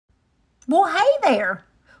Well, hey there.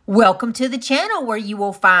 Welcome to the channel where you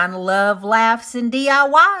will find love, laughs, and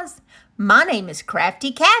DIYs. My name is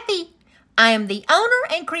Crafty Kathy. I am the owner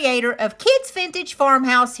and creator of Kids Vintage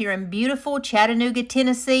Farmhouse here in beautiful Chattanooga,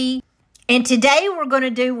 Tennessee. And today we're going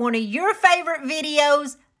to do one of your favorite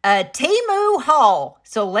videos, a TEMU haul.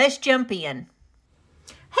 So let's jump in.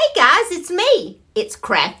 Hey guys, it's me. It's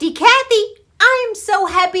Crafty Kathy. I am so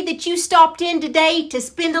happy that you stopped in today to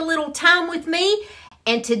spend a little time with me.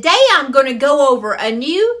 And today I'm going to go over a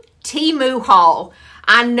new TEMU haul.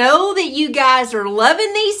 I know that you guys are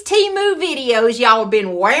loving these TEMU videos. Y'all have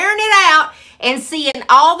been wearing it out and seeing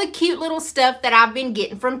all the cute little stuff that I've been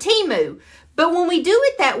getting from TEMU. But when we do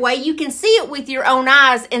it that way, you can see it with your own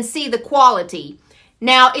eyes and see the quality.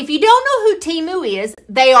 Now, if you don't know who TEMU is,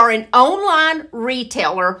 they are an online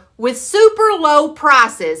retailer with super low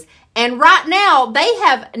prices. And right now, they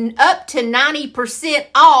have up to 90%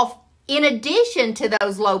 off in addition to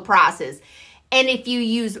those low prices. And if you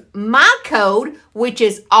use my code, which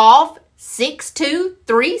is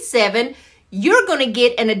OFF6237, you're going to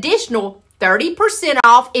get an additional 30%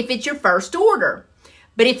 off if it's your first order.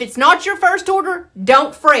 But if it's not your first order,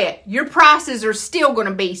 don't fret. Your prices are still going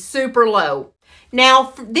to be super low.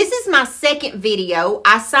 Now, this is my second video.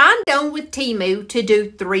 I signed on with TEMU to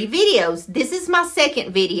do 3 videos. This is my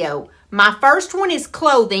second video. My first one is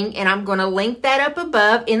clothing, and I'm going to link that up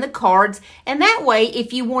above in the cards. And that way,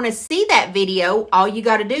 if you want to see that video, all you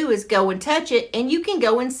got to do is go and touch it, and you can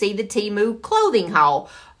go and see the TEMU clothing haul.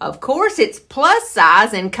 Of course, it's plus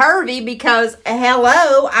size and curvy because,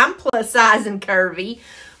 hello, I'm plus size and curvy.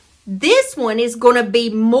 This one is going to be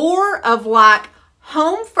more of like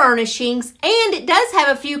home furnishings, and it does have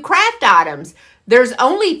a few craft items. There's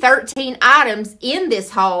only 13 items in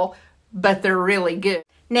this haul, but they're really good.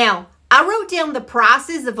 Now, I wrote down the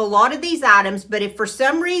prices of a lot of these items, but if for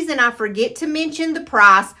some reason I forget to mention the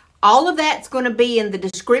price, all of that's going to be in the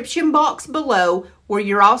description box below, where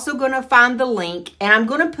you're also going to find the link, and I'm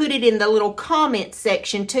going to put it in the little comment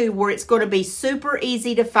section too, where it's going to be super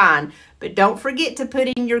easy to find. But don't forget to put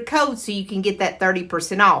in your code so you can get that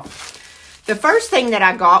 30% off. The first thing that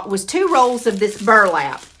I got was 2 rolls of this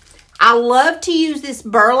burlap. I love to use this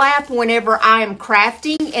burlap whenever I am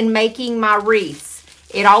crafting and making my wreaths.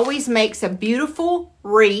 It always makes a beautiful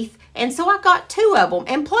wreath, and so I got 2 of them.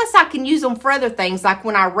 And plus, I can use them for other things, like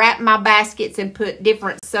when I wrap my baskets and put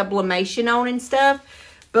different sublimation on and stuff.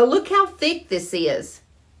 But look how thick this is.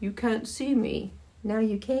 You can't see me. Now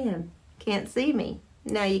you can. Can't see me.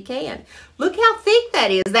 Now you can. Look how thick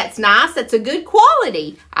that is. That's nice. That's a good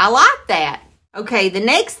quality. I like that. Okay, the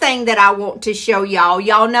next thing that I want to show y'all,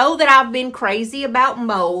 y'all know that I've been crazy about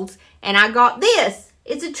molds, and I got this.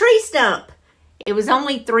 It's a tree stump. It was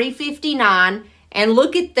only $3.59, and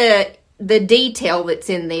look at the detail that's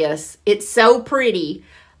in this. It's so pretty.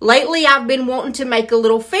 Lately, I've been wanting to make a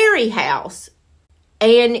little fairy house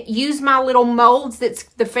and use my little molds that's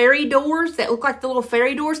the fairy doors that look like the little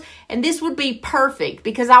fairy doors, and this would be perfect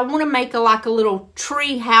because I want to make like a little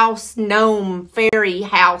tree house gnome fairy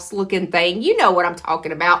house looking thing. You know what I'm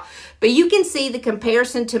talking about, but you can see the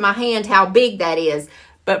comparison to my hand how big that is.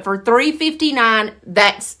 But for $3.59,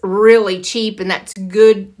 that's really cheap, and that's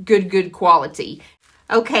good quality.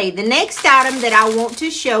 Okay, the next item that I want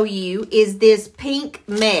to show you is this pink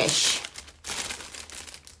mesh.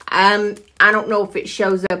 I don't know if it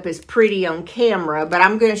shows up as pretty on camera, but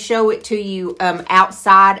I'm going to show it to you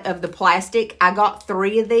outside of the plastic. I got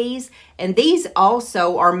 3 of these, and these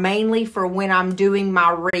also are mainly for when I'm doing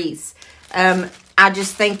my wreaths. I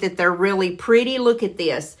just think that they're really pretty. Look at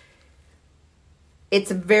this. It's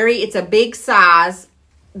a big size.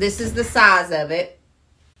 This is the size of it.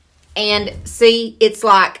 And see, it's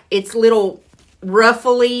little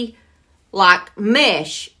ruffly like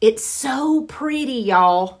mesh. It's so pretty,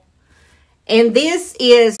 y'all. And this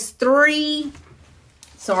is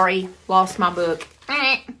sorry, lost my book.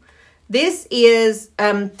 This is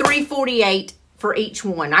 $3.48 for each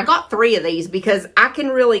one. I got 3 of these because I can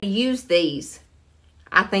really use these.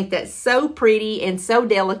 I think that's so pretty and so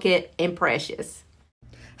delicate and precious.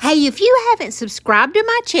 Hey, if you haven't subscribed to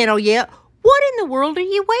my channel yet, what in the world are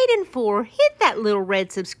you waiting for? Hit that little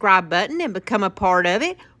red subscribe button and become a part of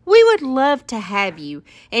it. We would love to have you.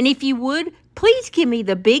 And if you would, please give me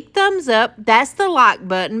the big thumbs up. That's the like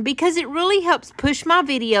button, because it really helps push my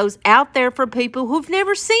videos out there for people who've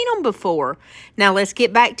never seen them before. Now let's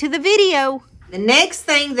get back to the video. The next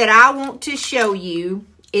thing that I want to show you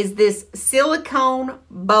is this silicone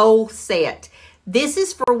bowl set. This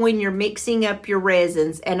is for when you're mixing up your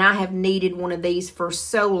resins, and I have needed one of these for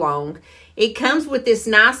so long. It comes with this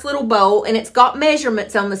nice little bowl, and it's got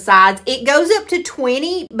measurements on the sides. It goes up to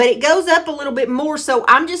 20, but it goes up a little bit more, so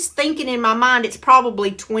I'm just thinking in my mind it's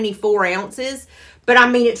probably 24 ounces. But, I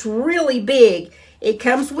mean, it's really big. It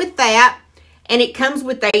comes with that, and it comes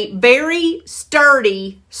with a very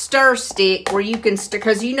sturdy stir stick where you can stir,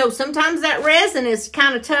 because, you know, sometimes that resin is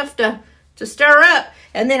kind of tough to stir up.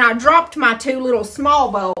 And then I dropped my 2 little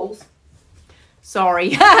small bowls.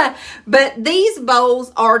 Sorry. But these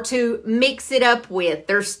bowls are to mix it up with.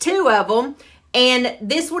 There's 2 of them. And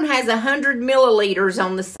this one has 100 milliliters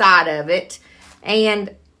on the side of it.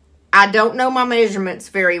 And I don't know my measurements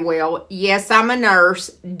very well. Yes, I'm a nurse.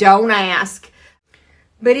 Don't ask.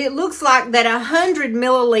 But it looks like that 100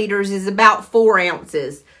 milliliters is about 4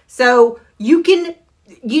 ounces. So you can...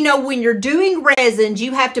 You know, when you're doing resins,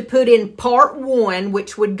 you have to put in part 1,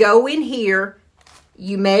 which would go in here.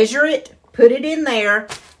 You measure it, put it in there,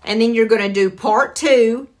 and then you're going to do part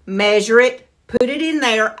 2, measure it, put it in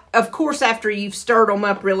there. Of course, after you've stirred them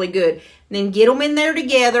up really good. Then get them in there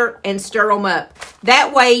together and stir them up.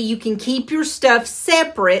 That way you can keep your stuff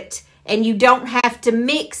separate and you don't have to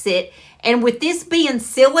mix it. And with this being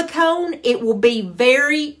silicone, it will be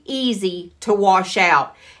very easy to wash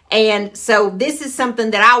out. And so this is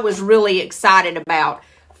something that I was really excited about.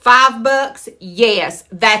 $5, yes,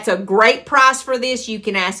 that's a great price for this. You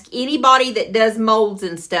can ask anybody that does molds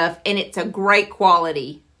and stuff, and it's a great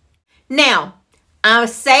quality. Now, I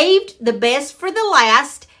saved the best for the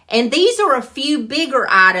last, and these are a few bigger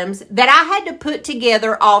items that I had to put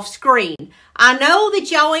together off screen. I know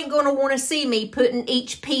that y'all ain't going to want to see me putting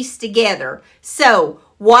each piece together. So,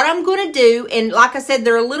 what I'm going to do, and like I said,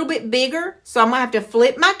 they're a little bit bigger, so I'm going to have to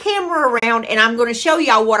flip my camera around, and I'm going to show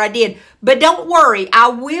y'all what I did. But don't worry, I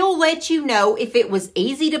will let you know if it was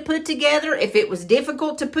easy to put together, if it was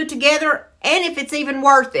difficult to put together, and if it's even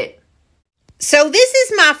worth it. So this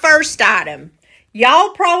is my first item. Y'all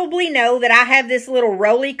probably know that I have this little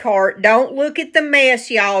rolly cart. Don't look at the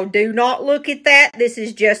mess, y'all. Do not look at that. This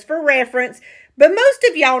is just for reference. But most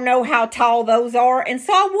of y'all know how tall those are, and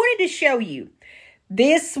so I wanted to show you.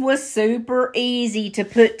 This was super easy to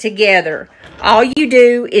put together. All you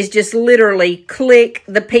do is just literally click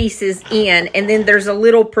the pieces in, and then there's a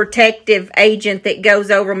little protective agent that goes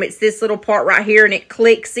over them. It's this little part right here, and it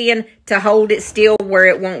clicks in to hold it still where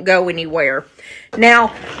it won't go anywhere.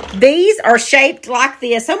 Now, these are shaped like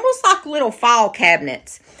this, almost like little file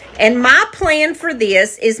cabinets. And my plan for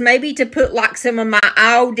this is maybe to put like some of my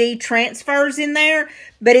IOD transfers in there.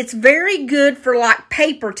 But it's very good for like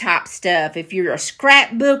paper type stuff. If you're a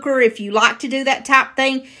scrapbooker, if you like to do that type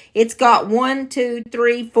thing. It's got 1, 2,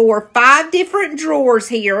 3, 4, 5 different drawers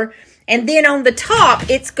here. And then on the top,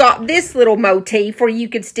 it's got this little motif where you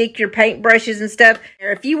can stick your paintbrushes and stuff.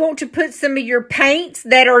 If you want to put some of your paints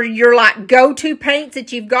that are your like go-to paints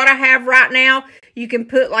that you've got to have right now, you can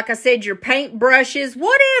put, like I said, your paint brushes,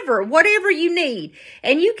 whatever you need.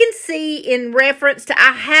 And you can see in reference to,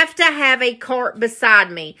 I have to have a cart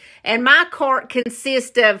beside me. And my cart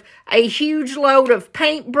consists of a huge load of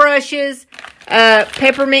paint brushes,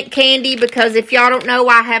 peppermint candy, because if y'all don't know,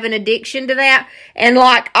 I have an addiction to that. And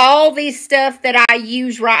like all these stuff that I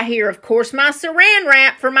use right here. Of course, my saran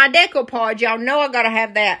wrap for my decoupage, y'all know I got to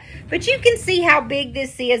have that. But you can see how big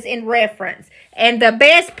this is in reference. And the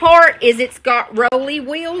best part is it's got rolly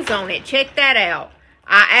wheels on it. Check that out.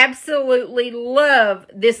 I absolutely love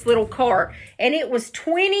this little cart. And it was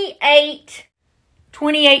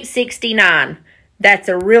 $28.69. That's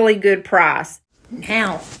a really good price.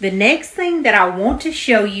 Now, the next thing that I want to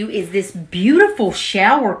show you is this beautiful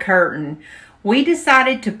shower curtain. We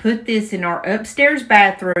decided to put this in our upstairs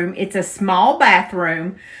bathroom. It's a small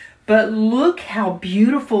bathroom, but look how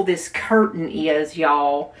beautiful this curtain is,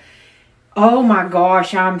 y'all. Oh my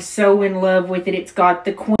gosh, I'm so in love with it. It's got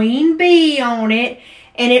the queen bee on it.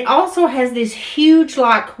 And it also has this huge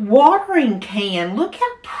like watering can. Look how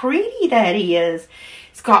pretty that is.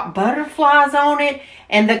 It's got butterflies on it.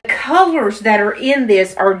 And the colors that are in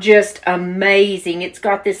this are just amazing. It's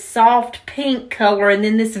got this soft pink color and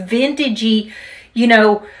then this vintagey, you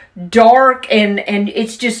know, dark, and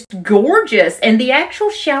it's just gorgeous. And the actual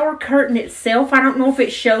shower curtain itself, I don't know if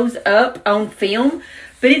it shows up on film,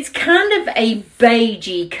 but it's kind of a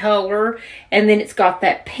beigey color. And then it's got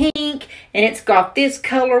that pink, and it's got this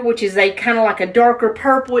color, which is a kind of like a darker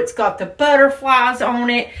purple. It's got the butterflies on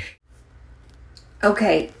it.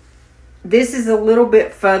 Okay, this is a little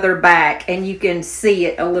bit further back, and you can see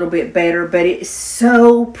it a little bit better, but it's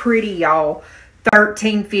so pretty, y'all.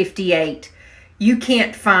 $13.58. You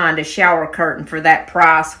can't find a shower curtain for that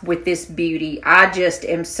price with this beauty. I just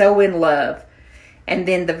am so in love. And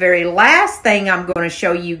then the very last thing I'm going to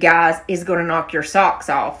show you guys is going to knock your socks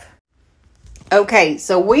off. Okay,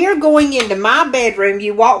 so we are going into my bedroom.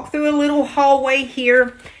 You walk through a little hallway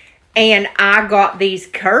here, and I got these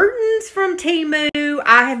curtains from TEMU.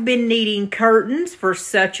 I have been needing curtains for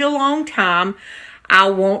such a long time. I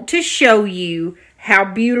want to show you how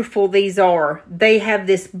beautiful these are. They have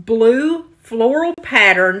this blue floral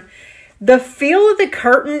pattern. The feel of the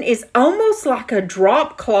curtain is almost like a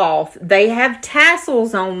drop cloth. They have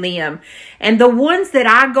tassels on them. And the ones that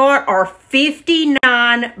I got are 59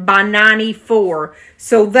 by 94.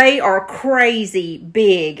 So they are crazy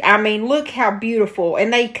big. I mean, look how beautiful.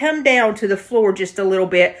 And they come down to the floor just a little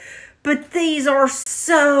bit. But these are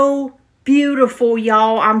so beautiful,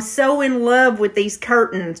 y'all. I'm so in love with these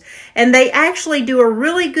curtains. And they actually do a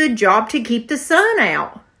really good job to keep the sun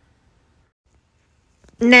out.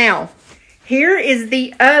 Now, here is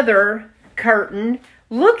the other curtain.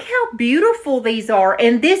 Look how beautiful these are.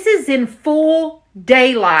 And this is in full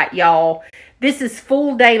daylight, y'all. This is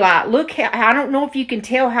full daylight. Look how, I don't know if you can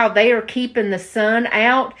tell how they are keeping the sun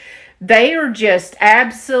out. They are just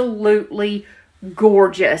absolutely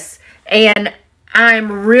gorgeous. And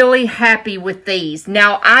I'm really happy with these.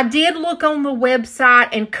 Now, I did look on the website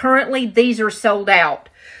and currently these are sold out.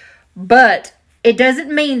 But it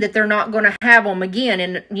doesn't mean that they're not going to have them again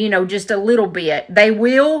in, you know, just a little bit. They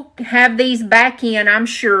will have these back in, I'm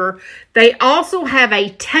sure. They also have a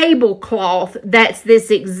tablecloth that's this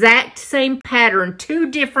exact same pattern, 2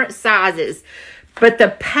 different sizes. But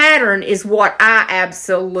the pattern is what I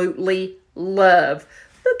absolutely love.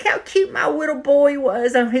 Look how cute my little boy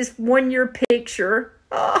was on his 1-year picture.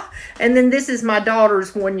 Oh, and then this is my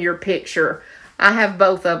daughter's 1-year picture. I have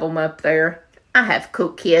both of them up there. I have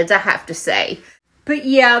cool kids, I have to say. But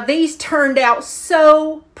yeah, these turned out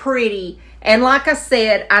so pretty. And like I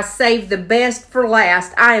said, I saved the best for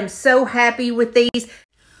last. I am so happy with these.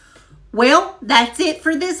 Well, that's it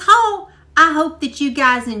for this haul. I hope that you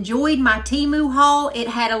guys enjoyed my TEMU haul. It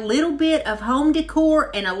had a little bit of home decor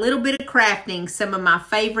and a little bit of crafting, some of my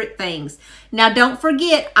favorite things. Now, don't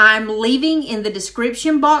forget, I'm leaving in the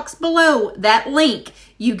description box below that link.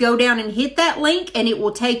 You go down and hit that link, and it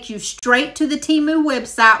will take you straight to the TEMU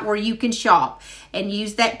website where you can shop. And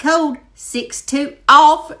use that code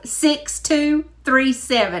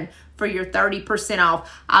 6237 for your 30% off.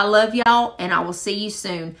 I love y'all, and I will see you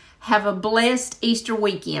soon. Have a blessed Easter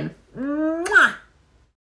weekend.